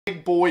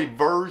big boy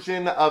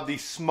version of the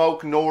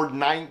Smok Nord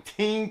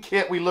 19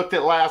 kit we looked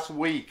at last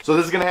week. So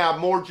this is going to have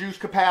more juice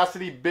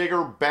capacity,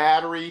 bigger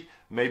battery,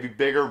 maybe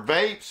bigger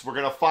vapes. We're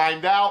going to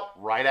find out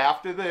right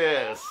after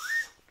this.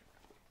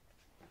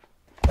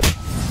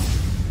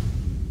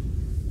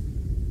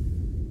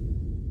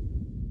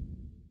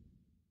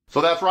 So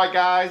that's right,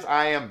 guys,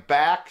 I am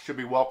back. Should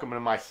be welcoming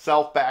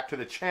myself back to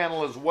the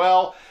channel as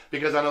well,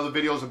 because I know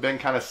the videos have been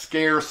kind of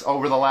scarce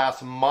over the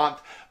last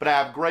month. But I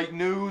have great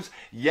news.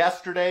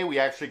 Yesterday, we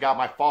actually got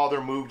my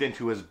father moved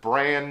into his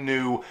brand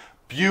new,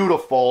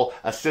 beautiful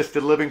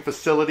assisted living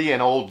facility in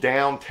old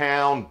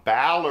downtown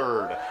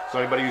Ballard. So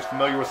anybody who's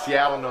familiar with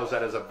Seattle knows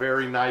that is a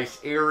very nice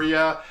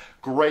area.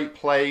 Great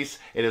place.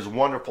 It is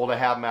wonderful to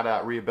have him at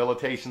a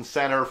rehabilitation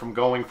center, from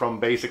going from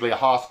basically a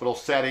hospital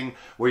setting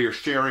where you're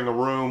sharing a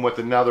room with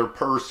another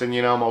person,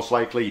 you know, most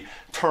likely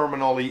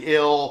terminally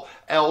ill,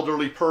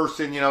 elderly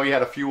person. You know, he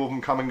had a few of them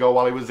come and go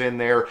while he was in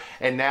there,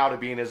 and now to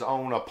be in his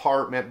own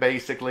apartment,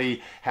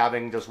 basically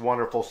having just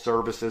wonderful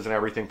services and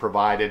everything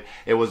provided.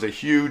 It was a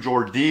huge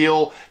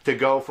ordeal to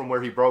go from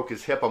where he broke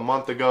his hip a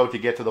month ago to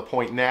get to the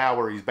point now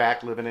where he's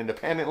back living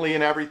independently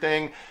and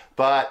everything.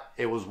 But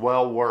it was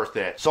well worth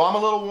it. So I'm a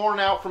little worn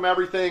out from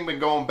everything. Been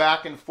going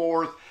back and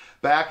forth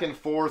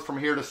from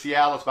here to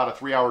Seattle. It's about a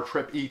 3-hour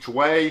trip each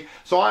way.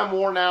 So I'm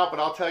worn out, but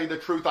I'll tell you the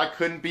truth, I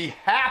couldn't be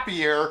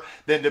happier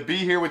than to be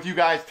here with you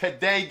guys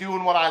today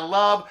doing what I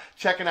love,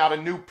 checking out a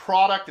new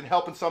product and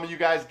helping some of you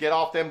guys get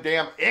off them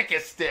damn icky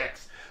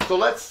sticks. So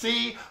let's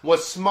see what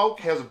Smok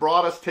has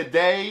brought us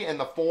today in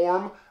the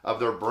form of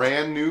their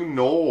brand new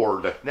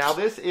Nord. Now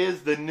this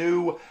is the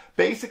new,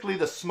 basically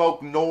the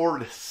Smok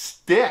Nord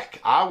stick,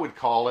 I would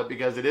call it,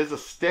 because it is a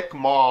stick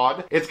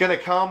mod. It's going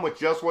to come with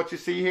just what you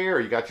see here.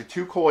 You got your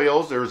 2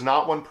 coils. There's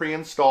not one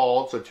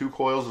pre-installed, so 2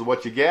 coils is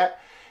what you get.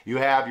 You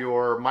have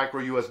your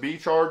micro USB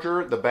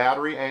charger, the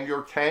battery, and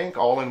your tank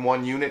all in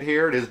one unit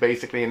here. It is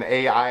basically an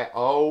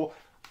AIO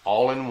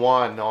all in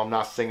one. No, I'm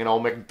not singing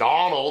old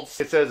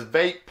McDonald's. It says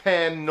Vape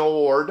Pen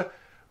Nord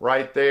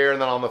right there,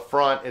 and then on the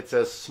front it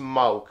says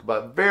Smok.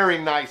 But very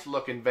nice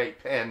looking vape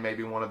pen,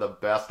 maybe one of the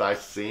best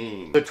I've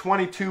seen. The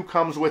 22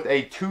 comes with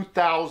a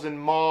 2000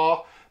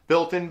 mAh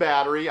built-in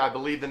battery. I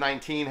believe the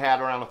 19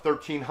 had around a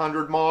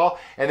 1300 mAh,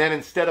 and then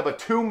instead of a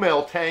 2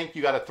 mil tank,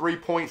 you got a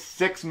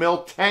 3.6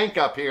 mil tank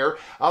up here.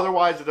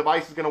 Otherwise the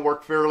device is going to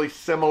work fairly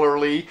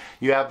similarly.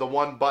 You have the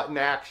 1 button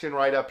action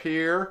right up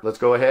here. Let's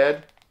go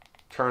ahead,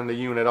 turn the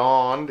unit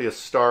on to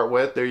start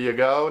with. There you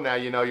go. Now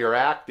you know you're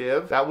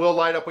active. That will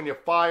light up when you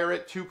fire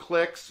it. 2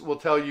 clicks will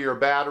tell you your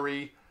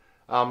battery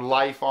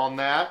life on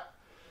that.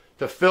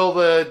 To fill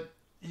the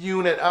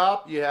unit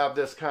up, you have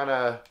this kind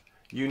of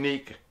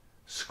unique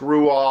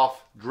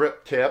screw-off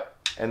drip tip,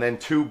 and then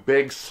 2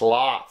 big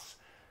slots.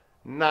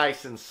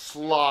 Nice and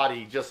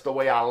slotty, just the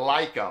way I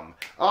like them.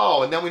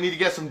 Oh, and then we need to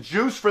get some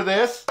juice for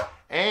this,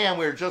 and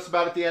we're just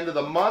about at the end of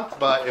the month,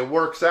 but it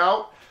works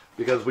out,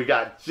 because we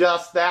got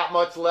just that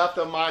much left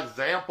of my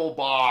sample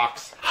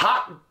box.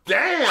 Hot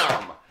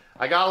damn!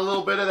 I got a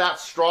little bit of that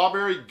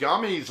strawberry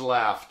gummies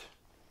left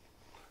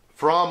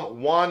from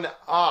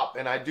 1UP,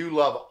 and I do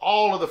love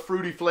all of the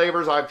fruity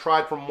flavors I've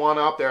tried from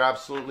 1UP. They're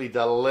absolutely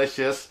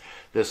delicious.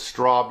 This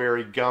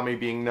strawberry gummy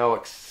being no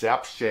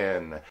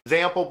exception.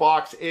 Sample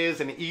box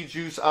is an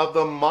e-juice of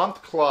the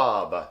month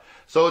club.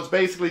 So it's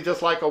basically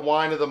just like a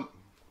wine of the...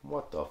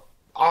 What the...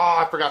 Oh,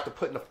 I forgot to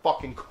put in the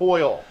fucking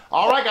coil.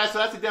 Alright guys, so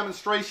that's a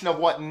demonstration of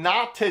what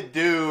not to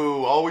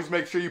do. Always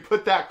make sure you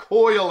put that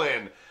coil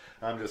in.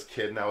 I'm just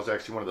kidding. That was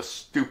actually one of the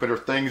stupider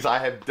things I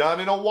have done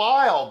in a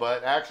while,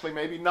 but actually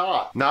maybe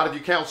not. Not if you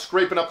count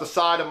scraping up the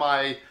side of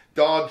my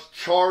Dodge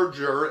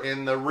Charger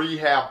in the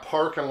rehab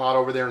parking lot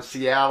over there in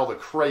Seattle. The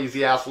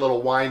crazy ass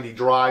little windy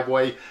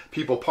driveway.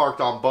 People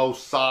parked on both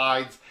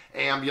sides.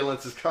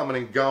 Ambulances coming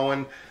and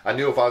going. I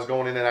knew if I was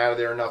going in and out of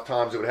there enough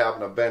times it would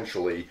happen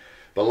eventually.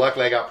 But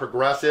luckily I got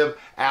Progressive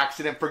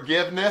accident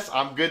forgiveness.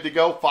 I'm good to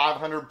go.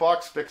 500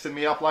 bucks fixing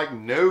me up like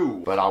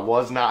new. But I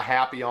was not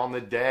happy on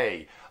the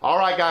day.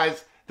 Alright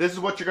guys, this is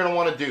what you're going to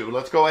want to do.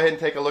 Let's go ahead and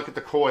take a look at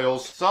the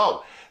coils.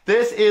 So,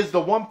 this is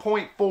the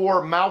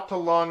 1.4 mouth to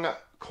lung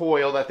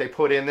coil that they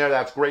put in there.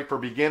 That's great for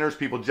beginners,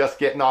 people just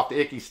getting off the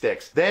icky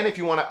sticks. Then if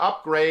you want to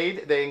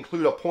upgrade, they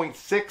include a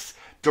 0.6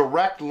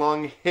 direct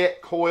lung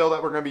hit coil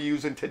that we're going to be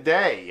using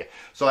today.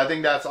 So I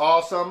think that's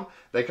awesome.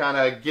 They kind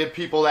of give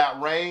people that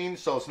range,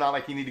 so it's not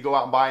like you need to go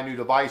out and buy a new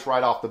device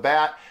right off the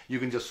bat. You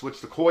can just switch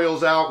the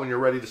coils out when you're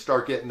ready to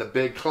start getting the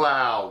big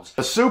clouds.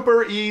 A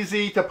super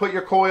easy to put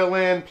your coil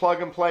in,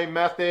 plug and play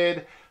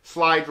method.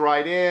 Slides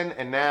right in,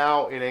 and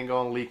now it ain't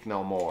gonna leak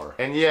no more.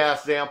 And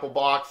yes, Sample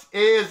Box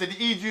is an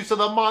e-juice of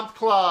the month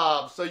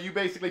club. So you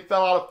basically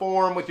fill out a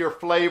form with your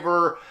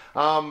flavor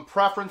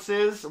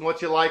preferences and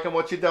what you like and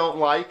what you don't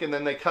like, and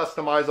then they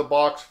customize a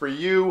box for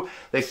you.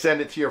 They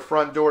send it to your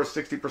front door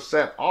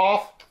 60%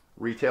 off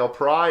retail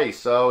price.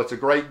 So it's a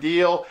great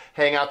deal.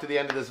 Hang out to the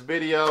end of this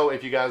video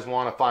if you guys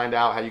want to find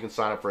out how you can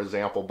sign up for a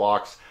Sample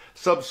Box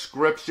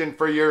subscription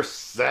for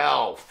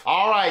yourself.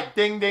 Alright,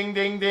 ding, ding,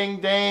 ding, ding,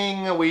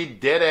 ding. We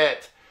did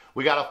it.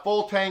 We got a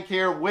full tank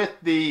here with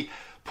the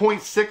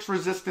 0.6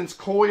 resistance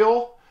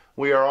coil.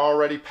 We are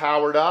already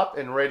powered up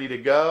and ready to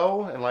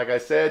go. And like I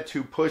said,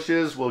 2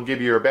 pushes will give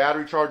you your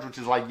battery charge, which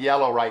is like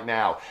yellow right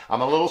now.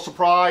 I'm a little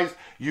surprised.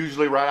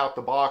 Usually right out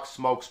the box,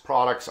 Smok's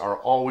products are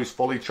always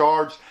fully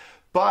charged.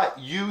 But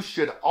you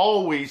should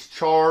always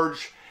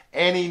charge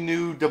any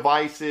new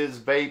devices,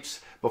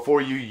 vapes,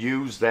 before you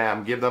use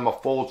them. Give them a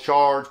full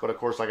charge. But of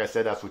course, like I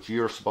said, that's what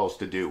you're supposed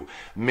to do.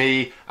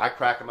 Me, I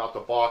crack them out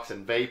the box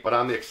and vape, but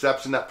I'm the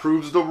exception that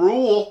proves the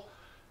rule.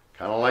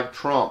 Kind of like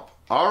Trump.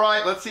 All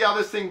right, let's see how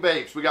this thing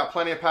vapes. We got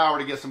plenty of power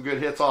to get some good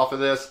hits off of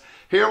this.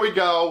 Here we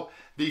go.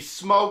 The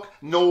Smok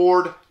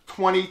Nord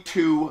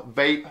 22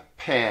 vape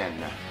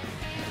pen.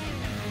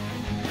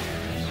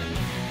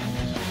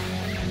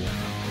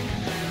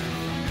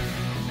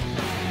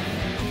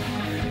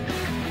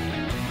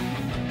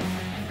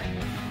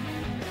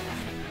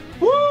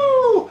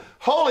 Woo!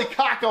 Holy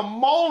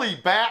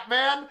cockamole,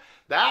 Batman.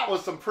 That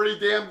was some pretty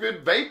damn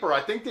good vapor.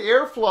 I think the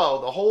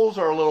airflow, the holes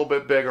are a little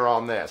bit bigger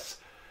on this.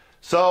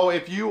 So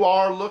if you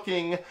are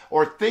looking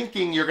or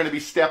thinking you're going to be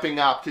stepping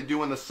up to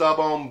doing the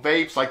sub-ohm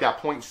vapes like that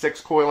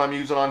 0.6 coil I'm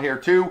using on here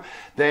too,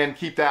 then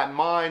keep that in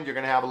mind. You're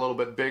going to have a little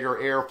bit bigger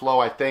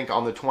airflow, I think,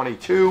 on the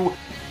 22.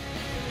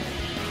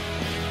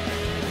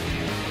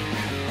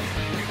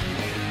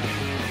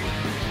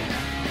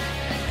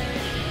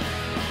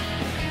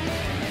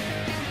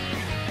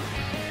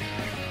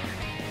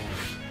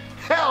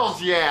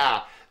 Hells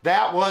yeah!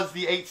 That was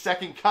the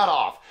 8-second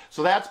cutoff.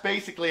 So that's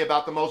basically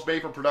about the most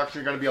vapor production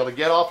you're going to be able to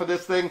get off of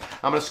this thing.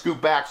 I'm going to scoop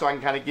back so I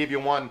can kind of give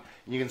you one.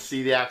 You can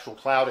see the actual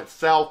cloud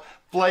itself.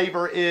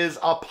 Flavor is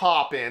a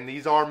pop-in.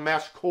 These are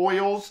mesh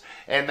coils,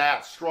 and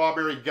that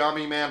strawberry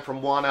gummy, man,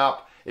 from 1UP.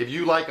 If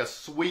you like a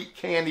sweet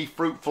candy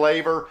fruit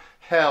flavor,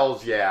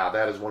 hells yeah,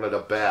 that is one of the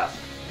best.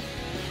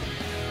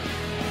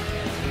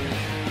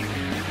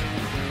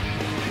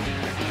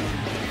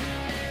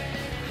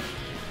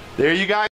 There you guys